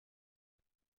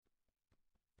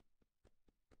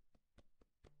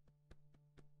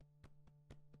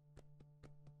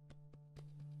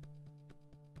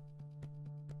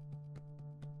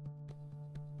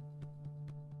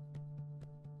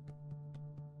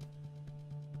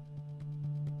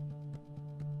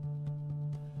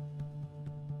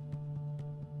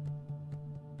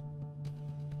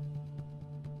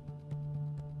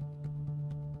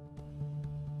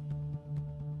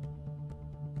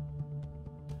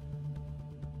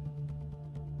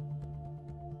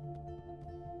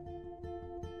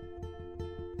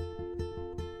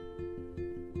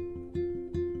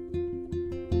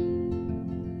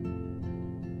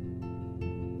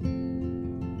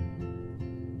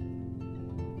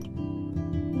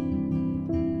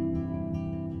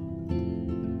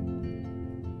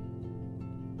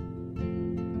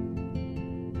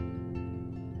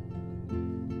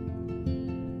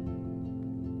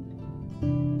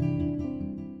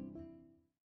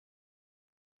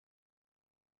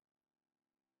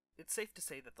It's safe to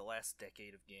say that the last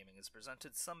decade of gaming has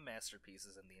presented some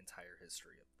masterpieces in the entire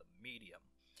history of the medium.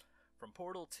 From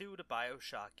Portal 2 to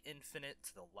Bioshock Infinite,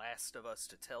 to The Last of Us,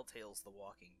 to Telltale's The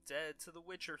Walking Dead, to The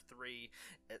Witcher 3,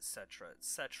 etc.,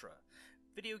 etc.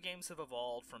 Video games have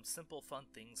evolved from simple fun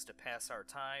things to pass our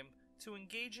time, to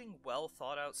engaging,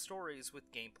 well-thought-out stories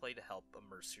with gameplay to help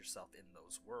immerse yourself in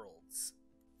those worlds.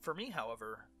 For me,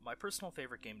 however, my personal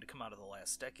favorite game to come out of the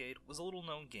last decade was a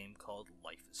little-known game called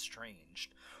Life is Strange.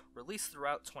 Released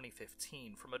throughout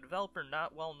 2015 from a developer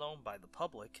not well known by the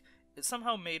public, it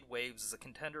somehow made waves as a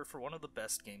contender for one of the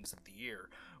best games of the year,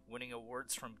 winning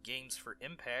awards from Games for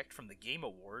Impact from the Game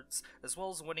Awards, as well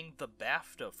as winning the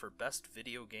BAFTA for Best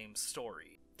Video Game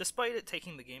Story. Despite it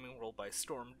taking the gaming world by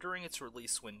storm during its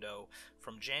release window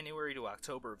from January to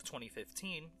October of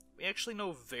 2015, we actually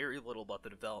know very little about the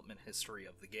development history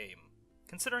of the game.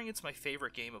 Considering it's my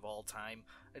favorite game of all time,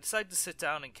 I decided to sit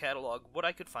down and catalog what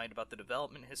I could find about the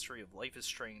development history of Life is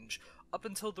Strange up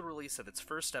until the release of its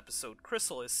first episode,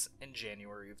 Chrysalis, in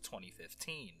January of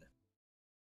 2015.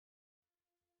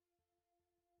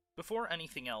 Before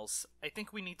anything else, I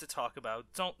think we need to talk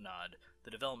about Don't Nod,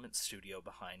 the development studio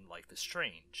behind Life is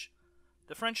Strange.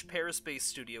 The French Paris-based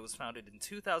studio was founded in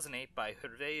 2008 by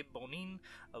Hervé Bonin,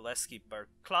 Aleski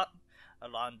Barclat,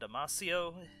 Alain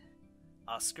Damasio,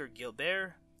 Oscar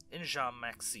Gilbert, and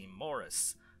Jean-Maxime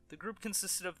Maurice. The group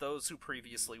consisted of those who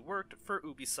previously worked for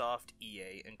Ubisoft,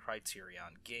 EA, and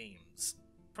Criterion Games.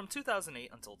 From 2008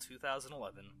 until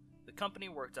 2011, the company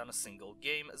worked on a single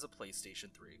game as a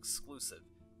PlayStation 3 exclusive,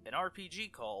 an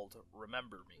RPG called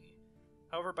Remember Me.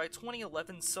 However, by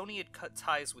 2011, Sony had cut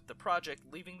ties with the project,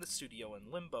 leaving the studio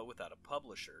in limbo without a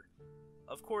publisher.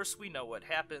 Of course, we know what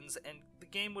happens, and the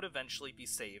game would eventually be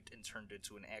saved and turned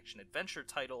into an action-adventure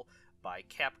title by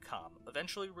Capcom,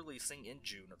 eventually releasing in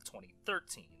June of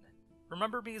 2013.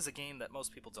 Remember Me is a game that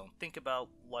most people don't think about,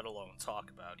 let alone talk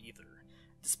about either.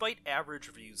 Despite average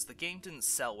reviews, the game didn't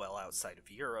sell well outside of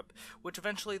Europe, which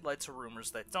eventually led to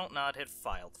rumors that Don't Nod had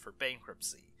filed for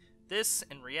bankruptcy. This,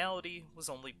 in reality, was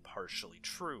only partially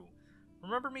true.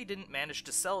 Remember Me didn't manage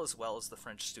to sell as well as the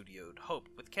French studio had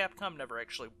hoped, with Capcom never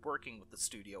actually working with the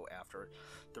studio after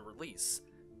the release.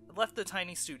 It left the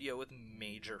tiny studio with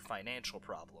major financial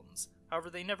problems. However,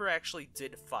 they never actually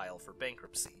did file for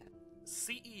bankruptcy.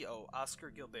 CEO Oscar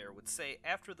Gilbert would say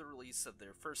after the release of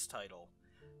their first title,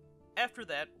 "After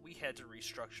that, we had to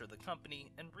restructure the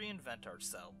company and reinvent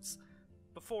ourselves.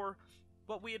 Before,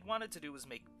 what we had wanted to do was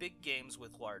make big games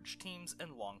with large teams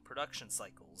and long production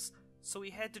cycles, so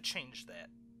we had to change that,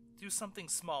 do something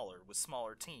smaller with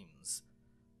smaller teams.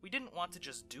 We didn't want to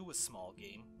just do a small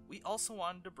game, we also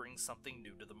wanted to bring something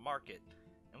new to the market,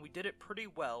 and we did it pretty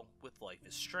well with Life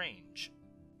is Strange."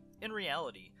 In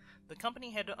reality, the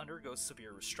company had to undergo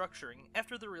severe restructuring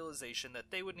after the realization that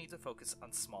they would need to focus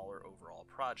on smaller overall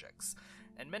projects,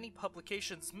 and many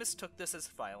publications mistook this as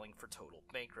filing for total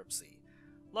bankruptcy.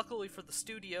 Luckily for the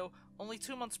studio, only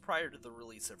 2 months prior to the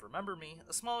release of Remember Me,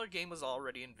 a smaller game was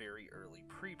already in very early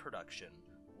pre-production,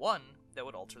 one that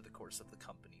would alter the course of the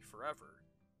company forever.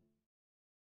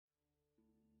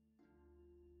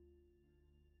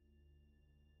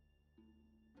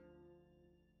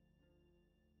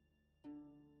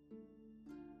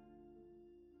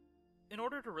 In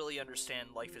order to really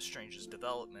understand Life is Strange's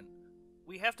development,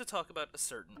 we have to talk about a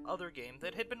certain other game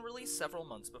that had been released several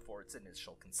months before its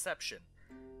initial conception.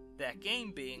 That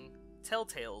game being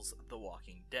Telltale's The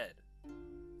Walking Dead.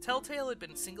 Telltale had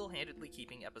been single-handedly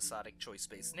keeping episodic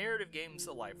choice-based narrative games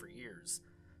alive for years.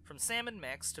 From Sam &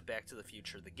 Max to Back to the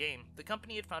Future the game, the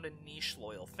company had found a niche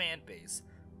loyal fan base,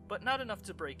 but not enough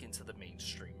to break into the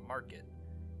mainstream market.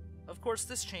 Of course,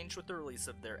 this changed with the release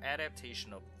of their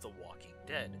adaptation of The Walking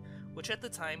Dead, which at the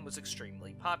time was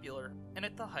extremely popular, and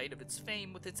at the height of its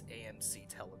fame with its AMC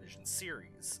television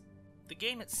series. The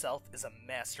game itself is a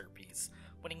masterpiece,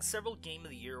 winning several Game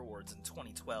of the Year awards in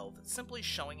 2012, simply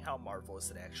showing how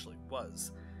marvelous it actually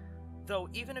was. Though,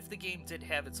 even if the game did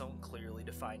have its own clearly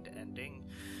defined ending,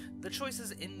 the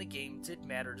choices in the game did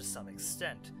matter to some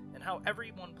extent, and how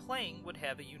everyone playing would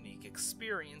have a unique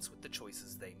experience with the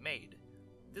choices they made.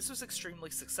 This was extremely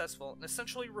successful and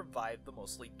essentially revived the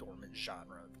mostly dormant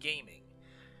genre of gaming.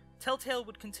 Telltale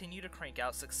would continue to crank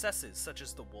out successes such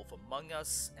as The Wolf Among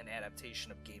Us, an adaptation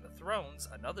of Game of Thrones,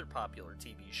 another popular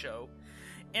TV show,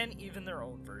 and even their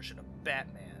own version of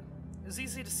Batman. It was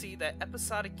easy to see that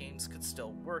episodic games could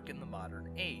still work in the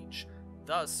modern age.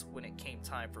 Thus, when it came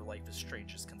time for Life is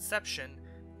Strange's conception,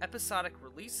 episodic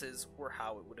releases were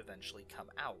how it would eventually come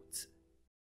out.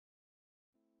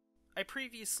 I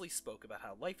previously spoke about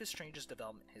how Life is Strange's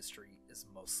development history is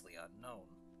mostly unknown.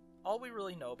 All we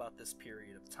really know about this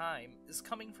period of time is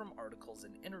coming from articles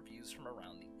and interviews from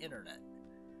around the internet.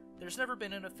 There's never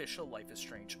been an official Life is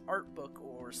Strange art book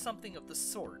or something of the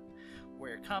sort,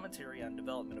 where commentary on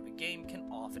development of a game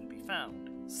can often be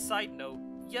found. Side note,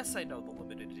 yes, I know the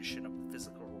limited edition of the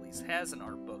physical release has an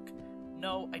art book.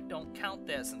 No, I don't count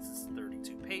that since it's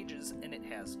 32 pages and it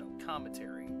has no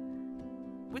commentary.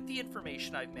 With the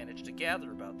information I've managed to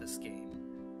gather about this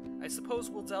game, I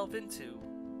suppose we'll delve into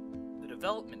the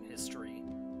development history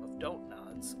of Don't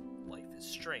Nod's Life is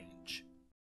Strange.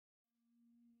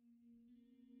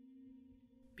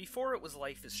 Before it was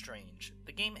Life is Strange,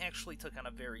 the game actually took on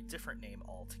a very different name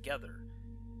altogether.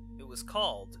 It was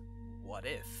called What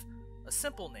If? A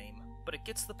simple name, but it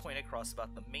gets the point across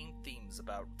about the main themes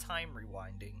about time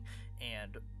rewinding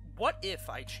and what if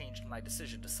I changed my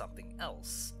decision to something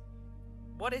else.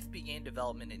 What If began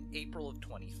development in April of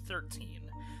 2013.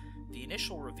 The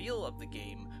initial reveal of the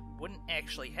game wouldn't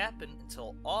actually happen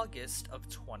until August of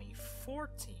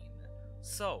 2014.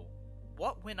 So,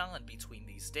 what went on between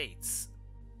these dates?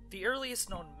 The earliest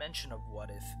known mention of What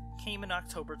If came in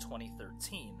October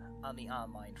 2013 on the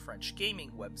online French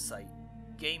gaming website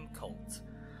Game Cult.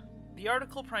 The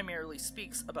article primarily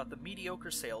speaks about the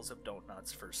mediocre sales of Don't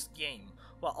Nod's first game,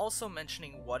 while also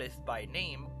mentioning What If by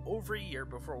name over a year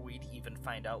before we'd even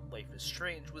find out Life is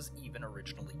Strange was even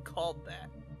originally called that.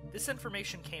 This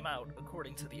information came out,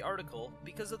 according to the article,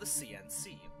 because of the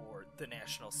CNC, or the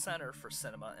National Center for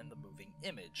Cinema and the Moving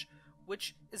Image,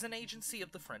 which is an agency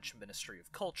of the French Ministry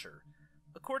of Culture.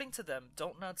 According to them,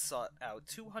 Don't Nod sought out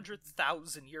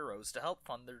 200,000 euros to help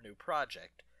fund their new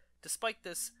project. Despite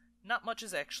this, not much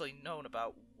is actually known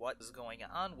about what is going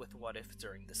on with What If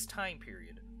during this time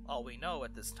period. All we know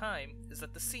at this time is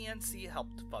that the CNC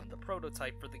helped fund the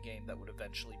prototype for the game that would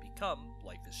eventually become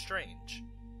Life is Strange.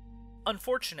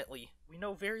 Unfortunately, we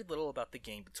know very little about the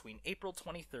game between April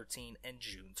 2013 and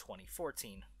June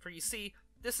 2014, for you see,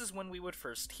 this is when we would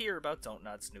first hear about Don't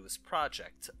Nod's newest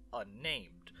project,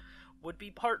 Unnamed, would be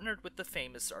partnered with the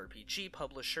famous RPG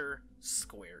publisher,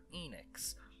 Square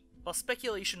Enix. While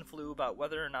speculation flew about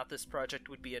whether or not this project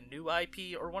would be a new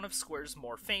IP or one of Square's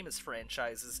more famous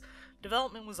franchises,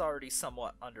 development was already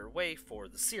somewhat underway for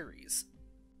the series.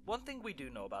 One thing we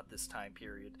do know about this time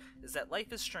period is that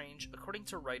Life is Strange, according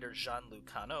to writer Jean-Luc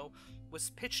Cano, was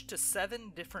pitched to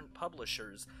 7 different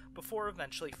publishers before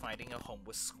eventually finding a home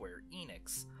with Square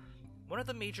Enix. One of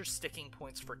the major sticking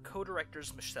points for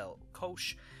co-directors Michel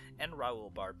Koch and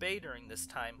Raoul Barbet during this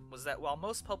time was that while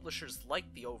most publishers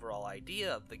liked the overall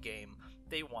idea of the game,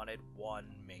 they wanted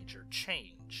one major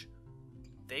change.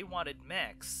 They wanted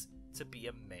Max to be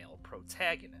a male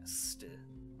protagonist.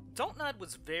 Don't Nod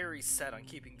was very set on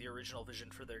keeping the original vision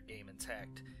for their game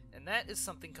intact, and that is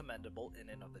something commendable in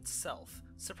and of itself.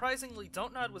 Surprisingly,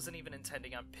 Don't Nod wasn't even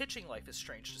intending on pitching Life is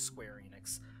Strange to Square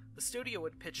Enix. The studio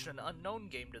had pitched an unknown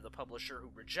game to the publisher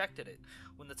who rejected it.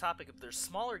 When the topic of their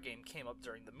smaller game came up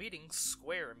during the meeting,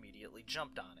 Square immediately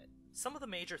jumped on it. Some of the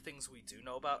major things we do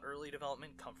know about early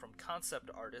development come from concept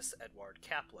artist Edward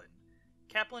Kaplan.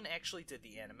 Kaplan actually did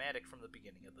the animatic from the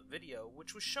beginning of the video,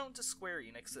 which was shown to Square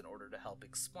Enix in order to help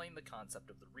explain the concept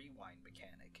of the rewind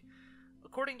mechanic.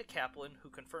 According to Kaplan, who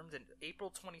confirmed in April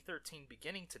 2013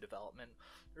 beginning to development,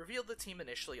 revealed the team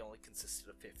initially only consisted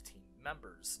of 15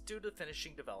 members, due to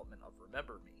finishing development of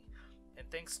Remember Me.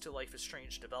 And thanks to Life is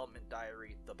Strange development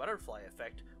diary, The Butterfly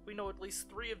Effect, we know at least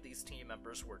 3 of these team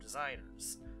members were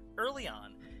designers. Early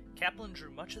on, Kaplan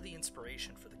drew much of the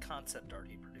inspiration for the concept art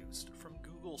he produced from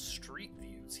Google Street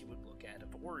Views he would look at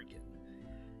of Oregon.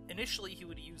 Initially, he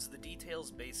would use the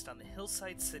details based on the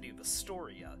hillside city of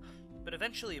Astoria, but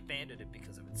eventually abandoned it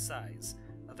because of its size,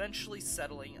 eventually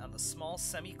settling on the small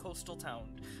semi-coastal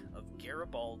town of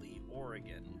Garibaldi,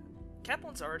 Oregon.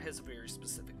 Kaplan's art has a very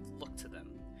specific look to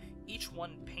them, each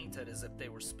one painted as if they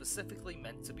were specifically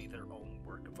meant to be their own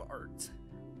work of art.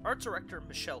 Art director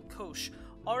Michel Koch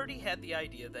already had the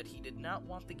idea that he did not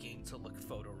want the game to look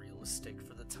photorealistic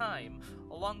for the time,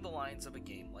 along the lines of a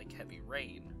game like Heavy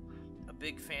Rain. A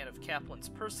big fan of Kaplan's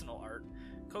personal art,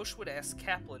 Koch would ask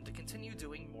Kaplan to continue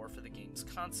doing more for the game's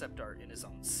concept art in his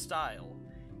own style.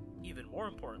 Even more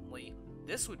importantly,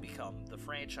 this would become the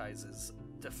franchise's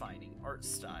defining art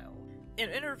style. In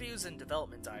interviews and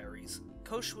development diaries,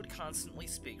 Koch would constantly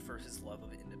speak for his love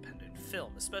of independent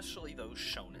film, especially those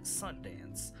shown at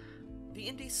Sundance. The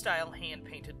indie-style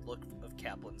hand-painted look of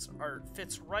Kaplan's art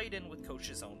fits right in with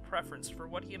Koch's own preference for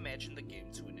what he imagined the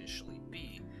game to initially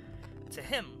be. To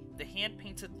him, the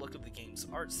hand-painted look of the game's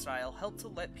art style helped to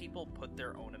let people put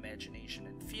their own imagination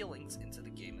and feelings into the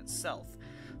game itself,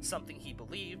 something he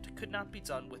believed could not be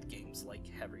done with games like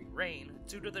Heavy Rain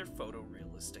due to their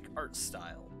photorealistic art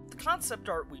style. The concept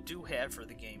art we do have for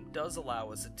the game does allow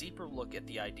us a deeper look at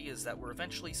the ideas that were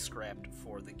eventually scrapped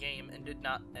for the game and did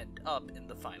not end up in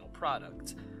the final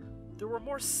product. There were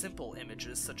more simple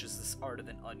images, such as this art of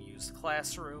an unused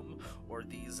classroom, or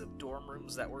these of dorm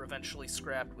rooms that were eventually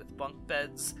scrapped with bunk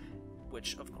beds,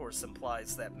 which of course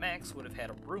implies that Max would have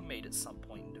had a roommate at some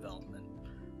point in development.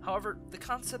 However, the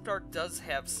concept art does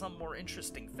have some more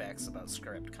interesting facts about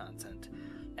scrapped content.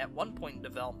 At one point in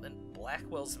development,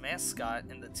 Blackwell's mascot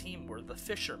and the team were the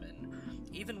Fishermen.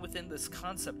 Even within this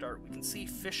concept art, we can see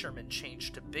Fishermen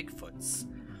change to Bigfoots.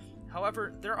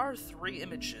 However, there are 3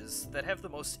 images that have the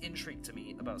most intrigue to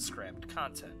me about scrapped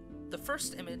content. The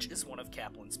first image is one of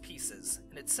Kaplan's pieces,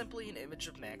 and it's simply an image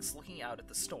of Max looking out at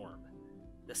the storm.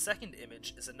 The second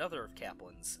image is another of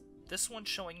Kaplan's, this one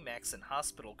showing Max in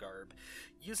hospital garb,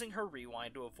 using her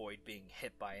rewind to avoid being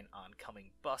hit by an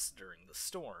oncoming bus during the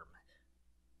storm.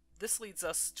 This leads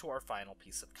us to our final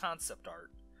piece of concept art.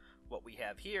 What we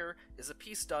have here is a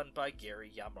piece done by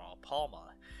Gary Yamal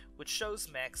Palma, which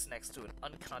shows Max next to an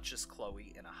unconscious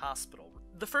Chloe in a hospital.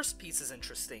 The first piece is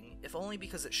interesting, if only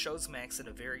because it shows Max in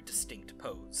a very distinct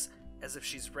pose, as if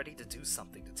she's ready to do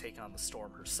something to take on the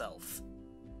storm herself.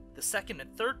 The second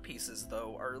and third pieces,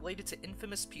 though, are related to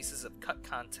infamous pieces of cut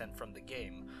content from the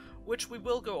game, which we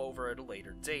will go over at a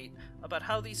later date, about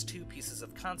how these 2 pieces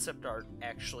of concept art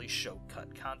actually show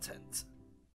cut content.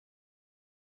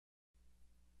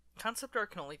 Concept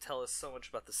art can only tell us so much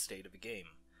about the state of a game.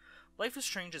 Life is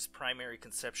Strange's primary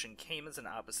conception came as an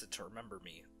opposite to Remember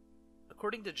Me.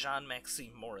 According to John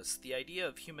Maxine Morris, the idea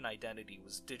of human identity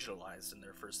was digitalized in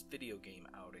their first video game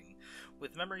outing,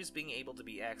 with memories being able to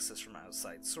be accessed from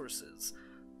outside sources.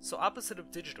 So opposite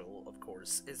of digital, of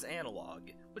course, is analog,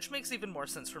 which makes even more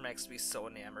sense for Max to be so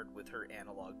enamored with her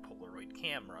analog Polaroid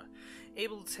camera,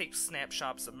 able to take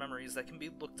snapshots of memories that can be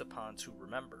looked upon to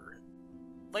remember.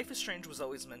 Life is Strange was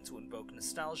always meant to invoke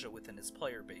nostalgia within its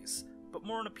player base, but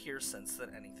more in a pure sense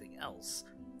than anything else.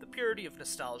 The purity of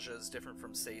nostalgia is different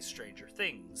from, say, Stranger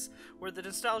Things, where the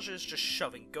nostalgia is just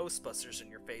shoving Ghostbusters in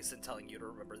your face and telling you to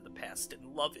remember the past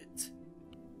and love it.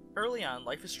 Early on,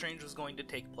 Life is Strange was going to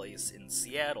take place in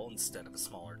Seattle instead of a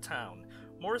smaller town.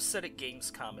 Morris said at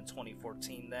Gamescom in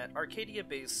 2014 that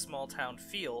Arcadia-based small-town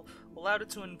feel allowed it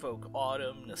to invoke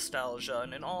autumn, nostalgia,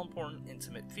 and an all-important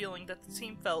intimate feeling that the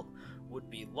team felt would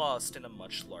be lost in a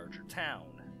much larger town.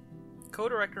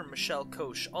 Co-director Michelle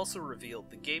Koch also revealed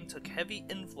the game took heavy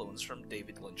influence from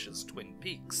David Lynch's Twin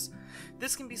Peaks.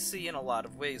 This can be seen in a lot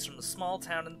of ways, from the small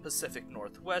town in the Pacific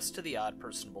Northwest to the odd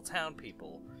personable town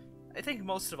people. I think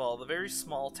most of all, the very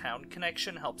small town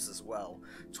connection helps as well.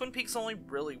 Twin Peaks only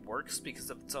really works because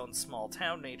of its own small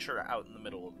town nature out in the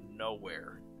middle of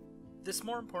nowhere. This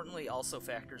more importantly also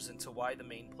factors into why the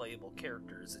main playable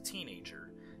character is a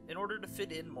teenager. In order to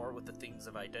fit in more with the themes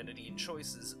of identity and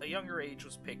choices, a younger age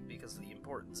was picked because of the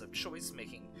importance of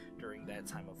choice-making during that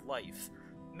time of life.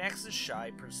 Max's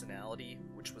shy personality,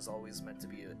 which was always meant to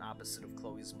be an opposite of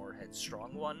Chloe's more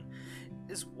headstrong one,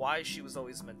 is why she was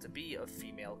always meant to be a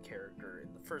female character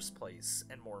in the first place,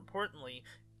 and more importantly,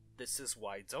 this is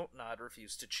why Don't Nod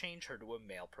refused to change her to a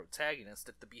male protagonist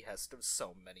at the behest of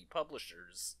so many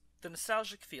publishers. The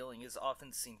nostalgic feeling is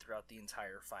often seen throughout the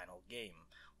entire final game,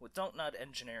 with Don't Nod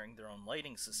engineering their own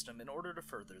lighting system in order to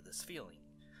further this feeling.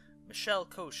 Michelle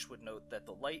Koch would note that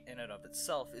the light in and of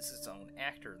itself is its own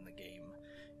actor in the game,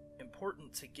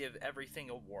 important to give everything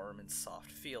a warm and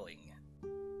soft feeling.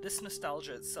 This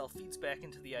nostalgia itself feeds back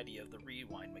into the idea of the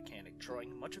rewind mechanic,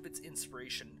 drawing much of its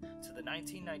inspiration to the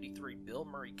 1993 Bill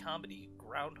Murray comedy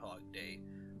Groundhog Day.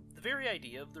 The very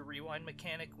idea of the rewind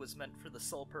mechanic was meant for the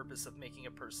sole purpose of making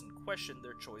a person question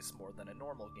their choice more than a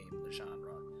normal game in the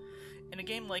genre. In a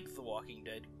game like The Walking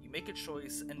Dead, you make a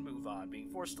choice and move on, being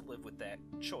forced to live with that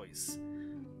choice.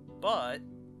 But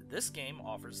this game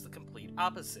offers the complete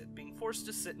opposite, being forced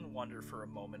to sit and wonder for a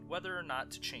moment whether or not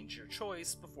to change your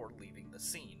choice before leaving the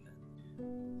scene.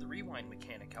 The rewind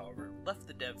mechanic, however, left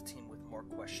the dev team with more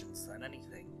questions than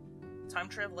anything. Time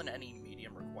travel in any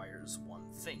medium requires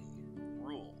one thing: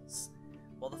 rules.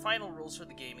 While the final rules for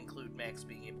the game include Max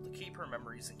being able to keep her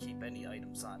memories and keep any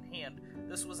items on hand,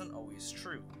 this wasn't always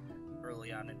true.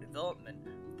 Early on in development,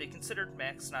 they considered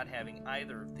Max not having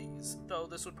either of these, though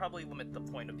this would probably limit the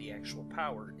point of the actual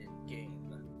power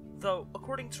in-game. Though,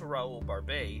 according to Raoul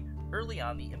Barbet, early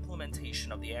on the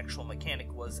implementation of the actual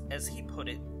mechanic was, as he put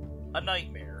it, a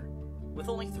nightmare. With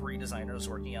only 3 designers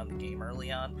working on the game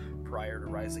early on, prior to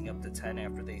rising up to 10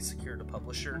 after they secured a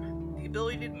publisher, the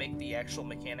ability to make the actual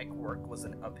mechanic work was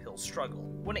an uphill struggle.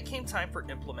 When it came time for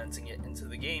implementing it into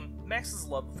the game, Max's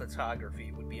love of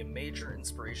photography would be a major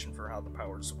inspiration for how the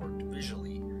powers worked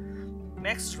visually.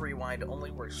 Max's rewind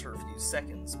only works for a few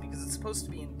seconds because it's supposed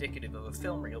to be indicative of a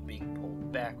film reel being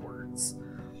pulled backwards.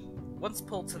 Once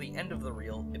pulled to the end of the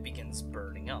reel, it begins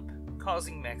burning up,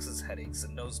 causing Max's headaches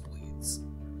and nosebleeds.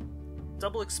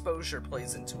 Double exposure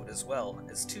plays into it as well,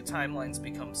 as two timelines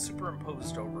become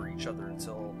superimposed over each other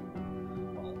until,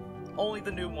 well, only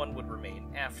the new one would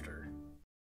remain after.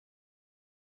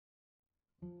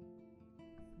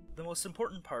 The most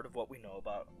important part of what we know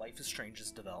about Life is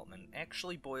Strange's development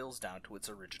actually boils down to its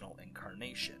original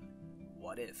incarnation,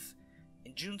 What If.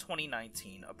 In June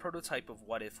 2019, a prototype of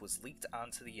What If was leaked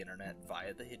onto the internet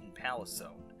via the Hidden Palace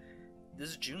Zone.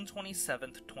 This June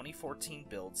 27, 2014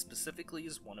 build specifically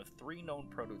is one of 3 known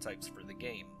prototypes for the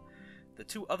game. The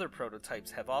 2 other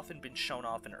prototypes have often been shown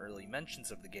off in early mentions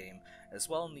of the game, as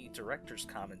well in the director's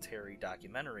commentary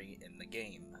documentary in the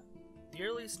game. The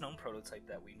earliest known prototype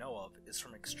that we know of is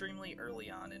from extremely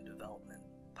early on in development,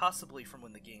 possibly from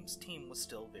when the game's team was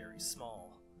still very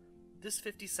small. This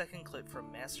 50-second clip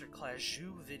from Masterclass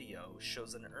Jeux video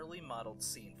shows an early modeled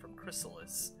scene from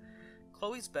Chrysalis.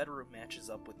 Chloe's bedroom matches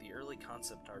up with the early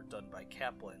concept art done by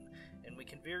Kaplan, and we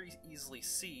can very easily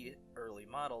see early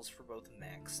models for both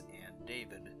Max and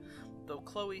David, though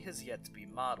Chloe has yet to be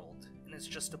modeled, and is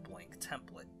just a blank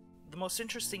template. The most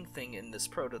interesting thing in this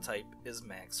prototype is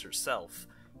Max herself.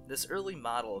 This early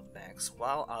model of Max,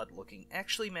 while odd-looking,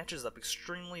 actually matches up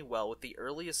extremely well with the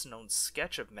earliest known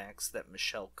sketch of Max that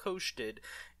Michelle Koch did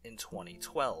in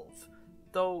 2012.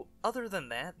 Though, other than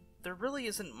that, there really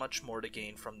isn't much more to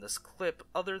gain from this clip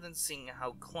other than seeing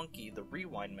how clunky the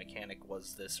rewind mechanic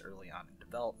was this early on in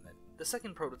development. The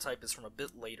second prototype is from a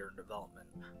bit later in development,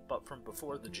 but from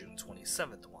before the June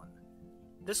 27th one.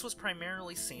 This was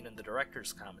primarily seen in the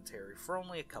director's commentary for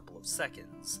only a couple of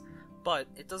seconds, but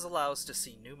it does allow us to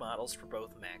see new models for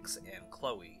both Max and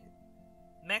Chloe.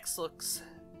 Max looks...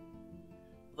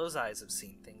 those eyes have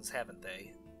seen things, haven't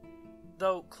they?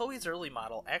 Though Chloe's early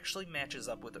model actually matches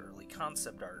up with early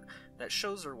concept art that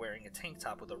shows her wearing a tank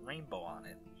top with a rainbow on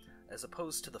it, as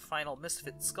opposed to the final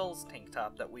Misfit Skulls tank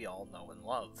top that we all know and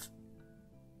love.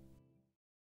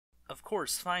 Of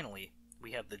course, finally,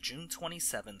 we have the June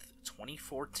 27th,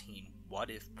 2014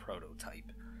 What If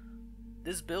prototype.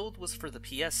 This build was for the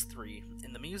PS3,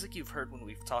 and the music you've heard when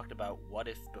we've talked about What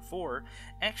If before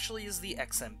actually is the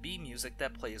XMB music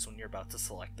that plays when you're about to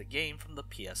select the game from the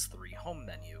PS3 home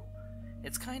menu.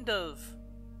 It's kind of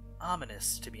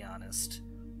ominous, to be honest,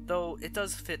 though it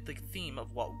does fit the theme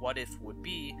of what If would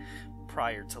be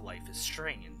prior to Life is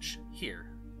Strange.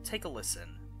 Here, take a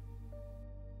listen.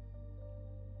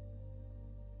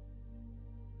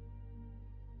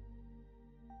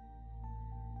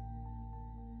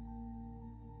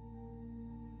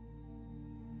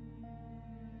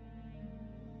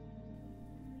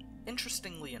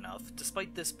 Interestingly enough,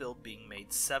 despite this build being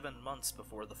made 7 months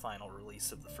before the final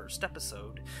release of the first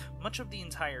episode, much of the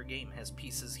entire game has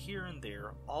pieces here and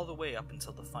there all the way up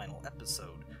until the final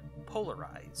episode,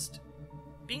 polarized.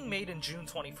 Being made in June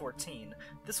 2014,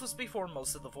 this was before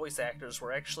most of the voice actors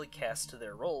were actually cast to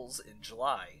their roles in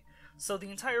July, so the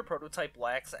entire prototype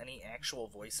lacks any actual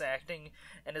voice acting,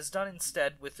 and is done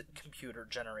instead with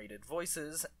computer-generated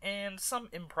voices, and some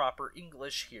improper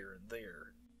English here and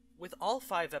there. With all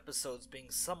 5 episodes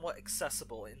being somewhat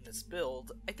accessible in this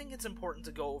build, I think it's important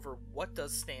to go over what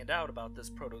does stand out about this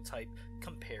prototype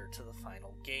compared to the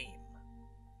final game.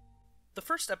 The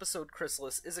first episode,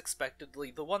 Chrysalis, is expectedly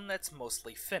the one that's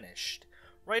mostly finished.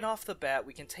 Right off the bat,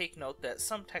 we can take note that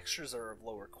some textures are of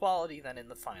lower quality than in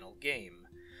the final game,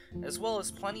 as well as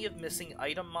plenty of missing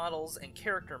item models and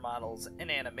character models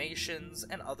and animations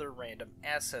and other random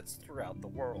assets throughout the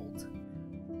world.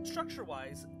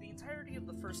 Structure-wise, the entirety of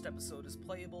the first episode is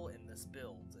playable in this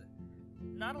build.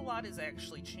 Not a lot is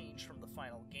actually changed from the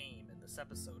final game in this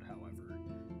episode, however.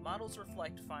 Models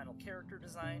reflect final character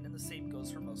design, and the same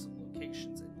goes for most of the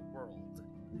locations in the world.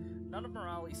 None of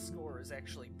Morali's score is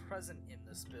actually present in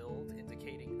this build,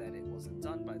 indicating that it wasn't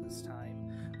done by this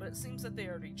time, but it seems that they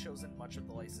already chosen much of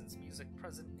the licensed music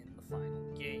present in the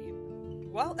final game.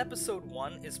 While Episode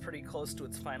 1 is pretty close to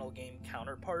its final game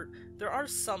counterpart, there are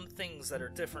some things that are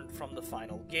different from the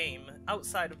final game,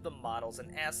 outside of the models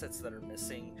and assets that are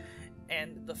missing,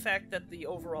 and the fact that the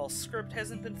overall script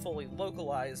hasn't been fully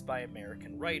localized by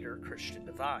American writer Christian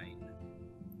Devine.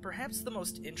 Perhaps the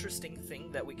most interesting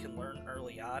thing that we can learn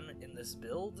early on in this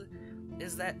build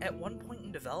is that at one point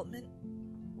in development,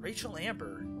 Rachel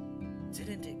Amber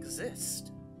didn't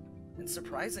exist. And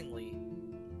surprisingly,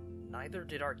 neither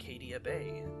did Arcadia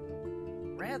Bay.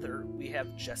 Rather, we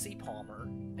have Jesse Palmer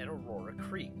and Aurora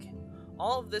Creek,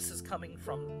 All of this is coming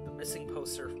from the missing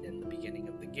poster in the beginning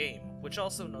of the game, which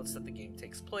also notes that the game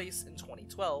takes place in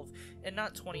 2012 and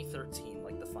not 2013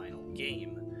 like the final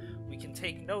game. We can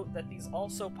take note that these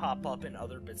also pop up in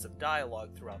other bits of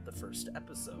dialogue throughout the first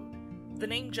episode. The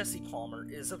name Jesse Palmer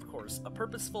is, of course, a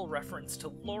purposeful reference to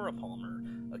Laura Palmer,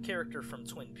 a character from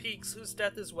Twin Peaks whose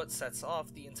death is what sets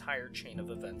off the entire chain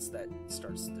of events that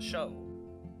starts the show.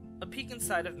 A peek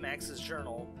inside of Max's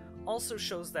journal also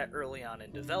shows that early on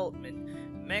in development,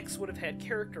 Max would have had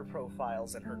character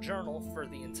profiles in her journal for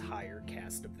the entire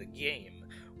cast of the game,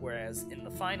 whereas in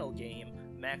the final game,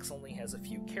 Max only has a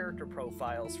few character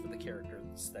profiles for the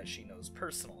characters that she knows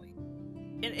personally.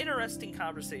 An interesting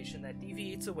conversation that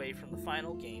deviates away from the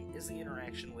final game is the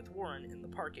interaction with Warren in the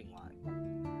parking lot.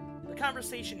 The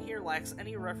conversation here lacks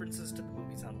any references to the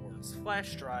movies on Warren's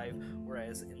flash drive,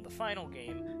 whereas in the final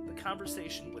game, the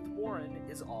conversation with Warren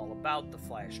is all about the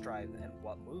flash drive and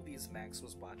what movies Max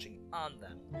was watching on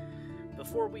them,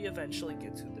 before we eventually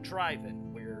get to the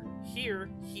drive-in, where here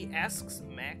he asks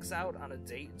Max out on a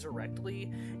date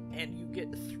directly, and you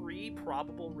get 3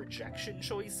 probable rejection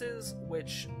choices,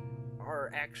 which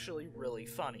are actually really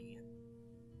funny.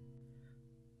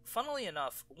 Funnily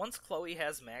enough, once Chloe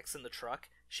has Max in the truck,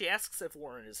 she asks if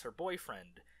Warren is her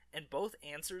boyfriend, and both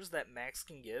answers that Max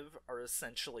can give are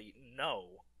essentially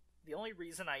no. The only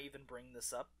reason I even bring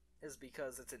this up is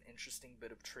because it's an interesting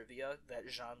bit of trivia that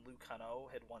Jean-Luc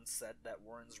Hano had once said that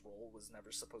Warren's role was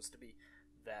never supposed to be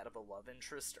that of a love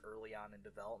interest early on in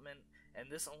development,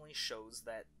 and this only shows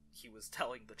that he was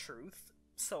telling the truth.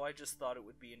 So I just thought it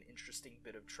would be an interesting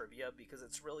bit of trivia because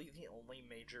it's really the only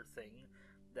major thing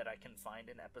that I can find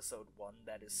in episode 1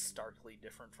 that is starkly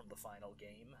different from the final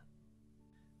game.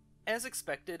 As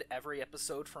expected, every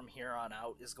episode from here on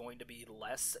out is going to be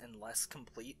less and less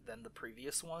complete than the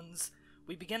previous ones.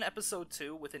 We begin episode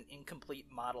 2 with an incomplete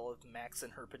model of Max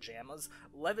in her pajamas,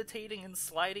 levitating and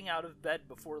sliding out of bed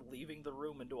before leaving the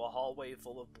room into a hallway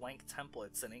full of blank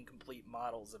templates and incomplete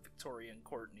models of Victoria and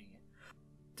Courtney.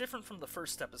 Different from the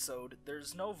first episode,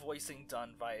 there's no voicing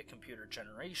done via computer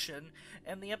generation,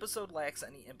 and the episode lacks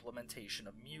any implementation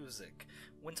of music.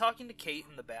 When talking to Kate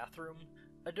in the bathroom,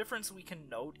 a difference we can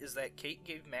note is that Kate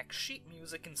gave Max sheet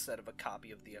music instead of a copy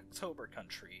of the October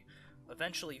Country.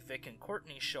 Eventually, Vic and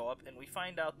Courtney show up, and we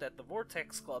find out that the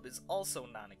Vortex Club is also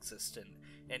non-existent,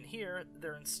 and here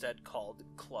they're instead called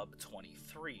Club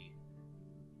 23.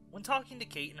 When talking to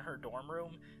Kate in her dorm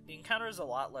room, the encounter is a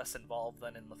lot less involved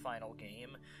than in the final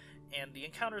game, and the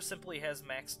encounter simply has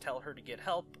Max tell her to get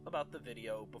help about the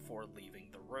video before leaving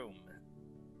the room.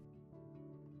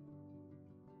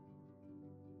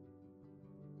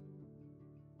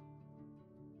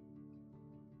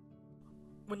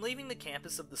 When leaving the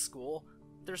campus of the school,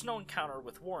 there's no encounter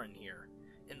with Warren here.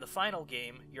 In the final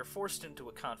game, you're forced into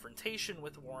a confrontation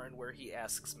with Warren where he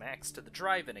asks Max to the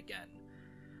drive-in again.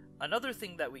 Another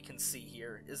thing that we can see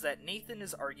here is that Nathan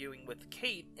is arguing with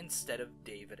Kate instead of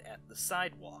David at the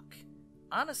sidewalk.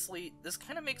 Honestly, this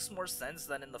kind of makes more sense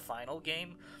than in the final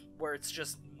game, where it's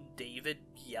just David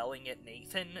yelling at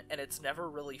Nathan and it's never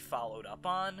really followed up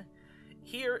on.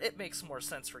 Here, it makes more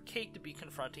sense for Kate to be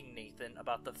confronting Nathan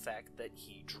about the fact that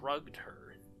he drugged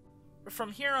her.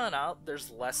 From here on out,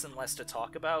 there's less and less to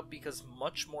talk about because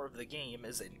much more of the game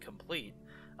is incomplete.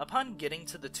 Upon getting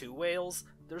to the 2 whales,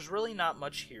 there's really not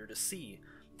much here to see.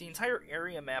 The entire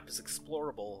area map is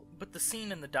explorable, but the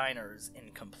scene in the diner is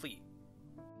incomplete.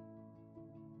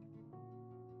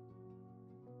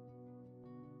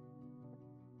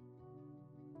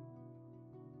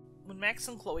 When Max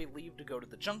and Chloe leave to go to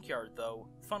the junkyard, though,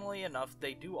 funnily enough,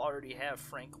 they do already have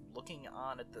Frank looking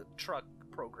on at the truck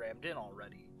programmed in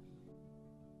already.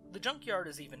 The junkyard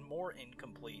is even more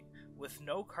incomplete, with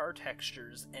no car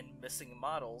textures and missing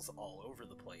models all over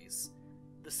the place.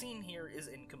 The scene here is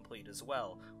incomplete as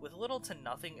well, with little to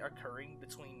nothing occurring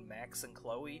between Max and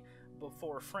Chloe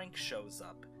before Frank shows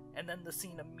up, and then the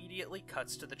scene immediately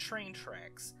cuts to the train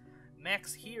tracks.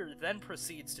 Max here then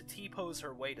proceeds to T-pose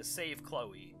her way to save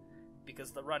Chloe,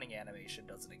 because the running animation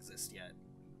doesn't exist yet.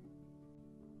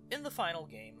 In the final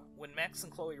game, when Max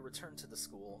and Chloe return to the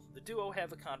school, the duo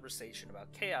have a conversation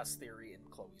about chaos theory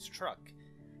in Chloe's truck.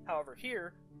 However,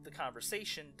 here, the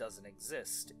conversation doesn't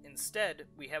exist. Instead,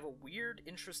 we have a weird,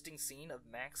 interesting scene of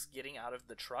Max getting out of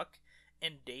the truck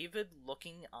and David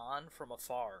looking on from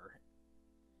afar.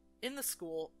 In the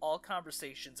school, all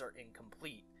conversations are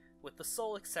incomplete, with the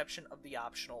sole exception of the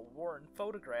optional Warren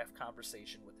photograph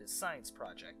conversation with his science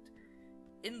project.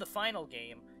 In the final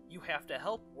game, you have to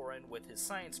help Warren with his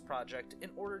science project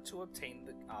in order to obtain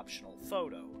the optional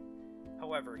photo.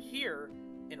 However, here,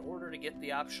 in order to get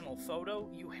the optional photo,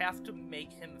 you have to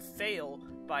make him fail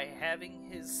by having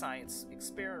his science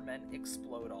experiment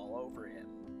explode all over him.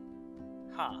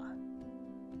 Ha.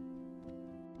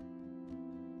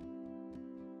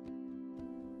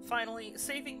 Finally,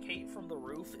 saving Kate from the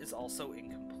roof is also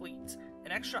incomplete.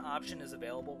 An extra option is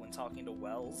available when talking to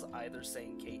Wells, either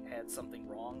saying Kate had something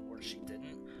wrong or she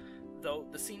didn't, though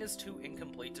the scene is too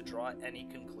incomplete to draw any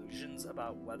conclusions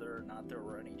about whether or not there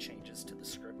were any changes to the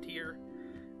script here.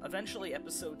 Eventually,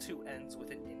 episode 2 ends with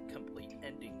an incomplete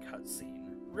ending cutscene.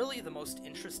 Really, the most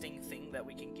interesting thing that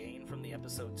we can gain from the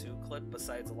episode 2 clip,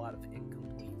 besides a lot of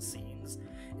incomplete scenes,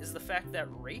 is the fact that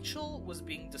Rachel was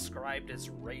being described as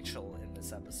Rachel in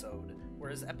this episode,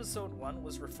 whereas episode 1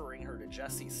 was referring her to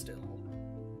Jessie still.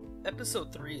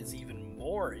 Episode 3 is even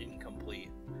more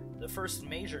incomplete. The first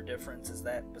major difference is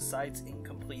that, besides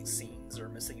incomplete scenes or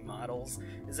missing models,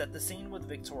 is that the scene with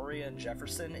Victoria and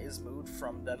Jefferson is moved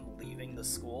from them leaving the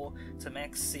school to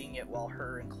Max seeing it while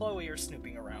her and Chloe are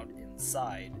snooping around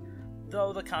inside,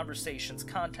 though the conversation's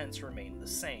contents remain the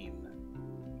same.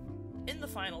 In the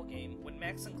final game, when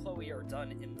Max and Chloe are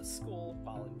done in the school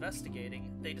while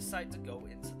investigating, they decide to go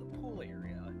into the pool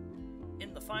area.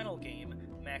 In the final game,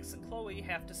 Max and Chloe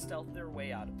have to stealth their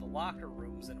way out of the locker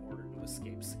rooms in order to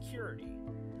escape security.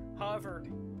 However,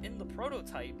 in the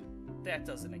prototype, that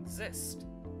doesn't exist.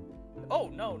 Oh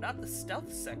no, not the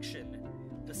stealth section.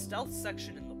 The stealth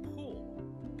section in the pool.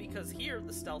 Because here,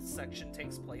 the stealth section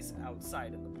takes place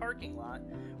outside in the parking lot,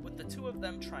 with the two of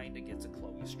them trying to get to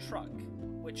Chloe's truck,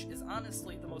 which is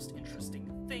honestly the most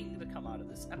interesting thing to come out of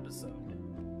this episode.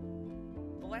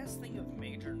 The last thing of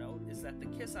major note is that the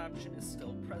kiss option is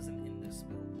still present in this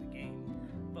build of the game,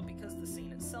 but because the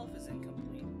scene itself is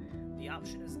incomplete, the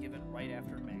option is given right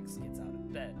after Max gets out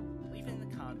of bed, leaving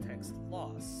the context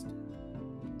lost.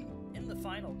 In the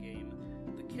final game,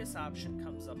 the kiss option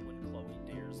comes up when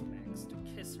Chloe dares Max to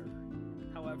kiss her.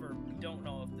 However, we don't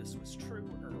know if this was true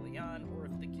early on or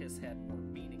if the kiss had more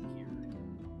meaning here.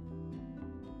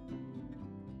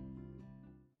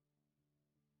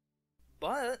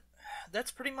 But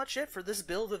that's pretty much it for this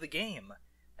build of the game.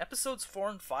 Episodes 4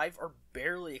 and 5 are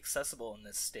barely accessible in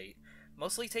this state,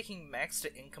 mostly taking Max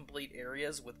to incomplete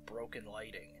areas with broken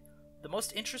lighting. The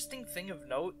most interesting thing of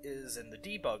note is in the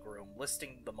debug room,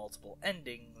 listing the multiple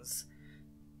endings.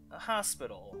 A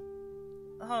hospital.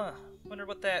 Wonder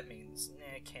what that means.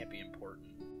 It can't be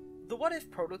important. The What If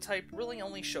prototype really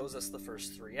only shows us the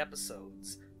first 3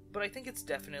 episodes, but I think it's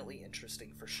definitely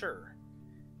interesting for sure.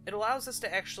 It allows us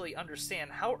to actually understand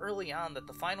how early on that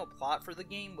the final plot for the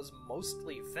game was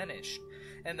mostly finished,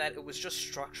 and that it was just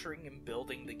structuring and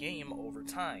building the game over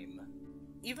time.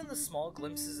 Even the small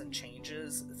glimpses and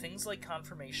changes, things like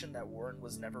confirmation that Warren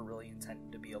was never really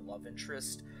intended to be a love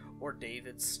interest, or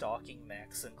David stalking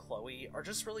Max and Chloe, are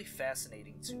just really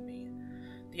fascinating to me.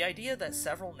 The idea that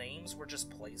several names were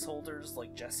just placeholders,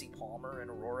 like Jesse Palmer and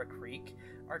Aurora Creek,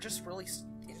 are just really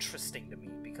interesting to me,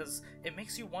 because it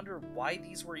makes you wonder why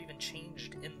these were even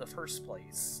changed in the first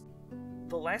place.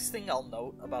 The last thing I'll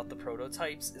note about the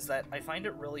prototypes is that I find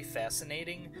it really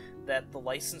fascinating that the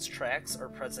licensed tracks are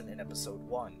present in episode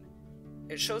 1.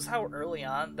 It shows how early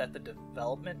on that the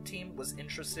development team was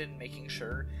interested in making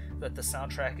sure that the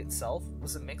soundtrack itself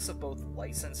was a mix of both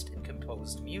licensed and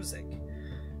composed music.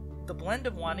 The blend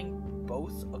of wanting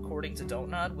both, according to Don't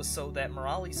Nod, was so that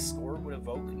Morali's score would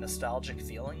evoke nostalgic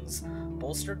feelings,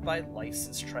 bolstered by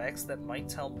licensed tracks that might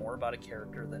tell more about a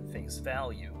character than face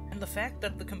value. And the fact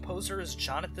that the composer is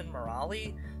Jonathan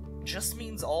Morali just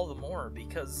means all the more,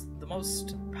 because the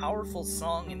most powerful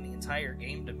song in the entire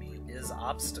game to me is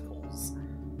Obstacles.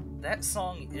 That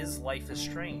song is Life is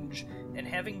Strange, and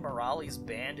having Morali's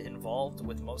band involved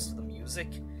with most of the music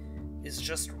is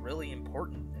just really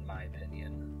important, in my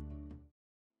opinion.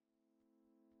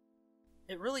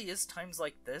 It really is times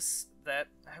like this that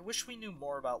I wish we knew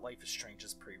more about Life is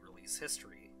Strange's pre-release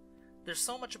history. There's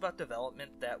so much about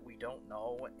development that we don't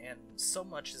know, and so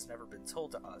much has never been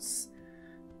told to us.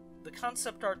 The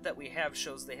concept art that we have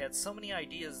shows they had so many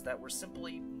ideas that were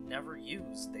simply never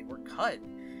used. They were cut,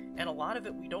 and a lot of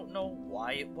it we don't know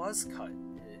why it was cut.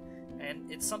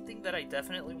 And it's something that I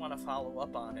definitely want to follow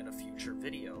up on in a future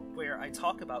video, where I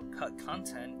talk about cut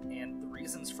content and the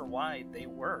reasons for why they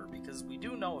were, because we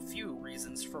do know a few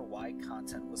reasons for why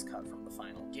content was cut from the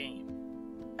final game.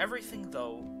 Everything,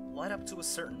 though, led up to a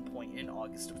certain point in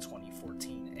August of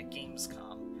 2014 at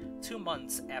Gamescom, 2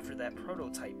 months after that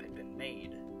prototype had been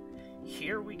made.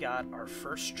 Here we got our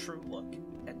first true look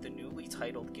at the newly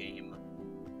titled game,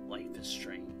 Life is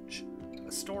Strange,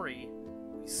 a story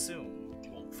we soon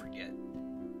won't forget.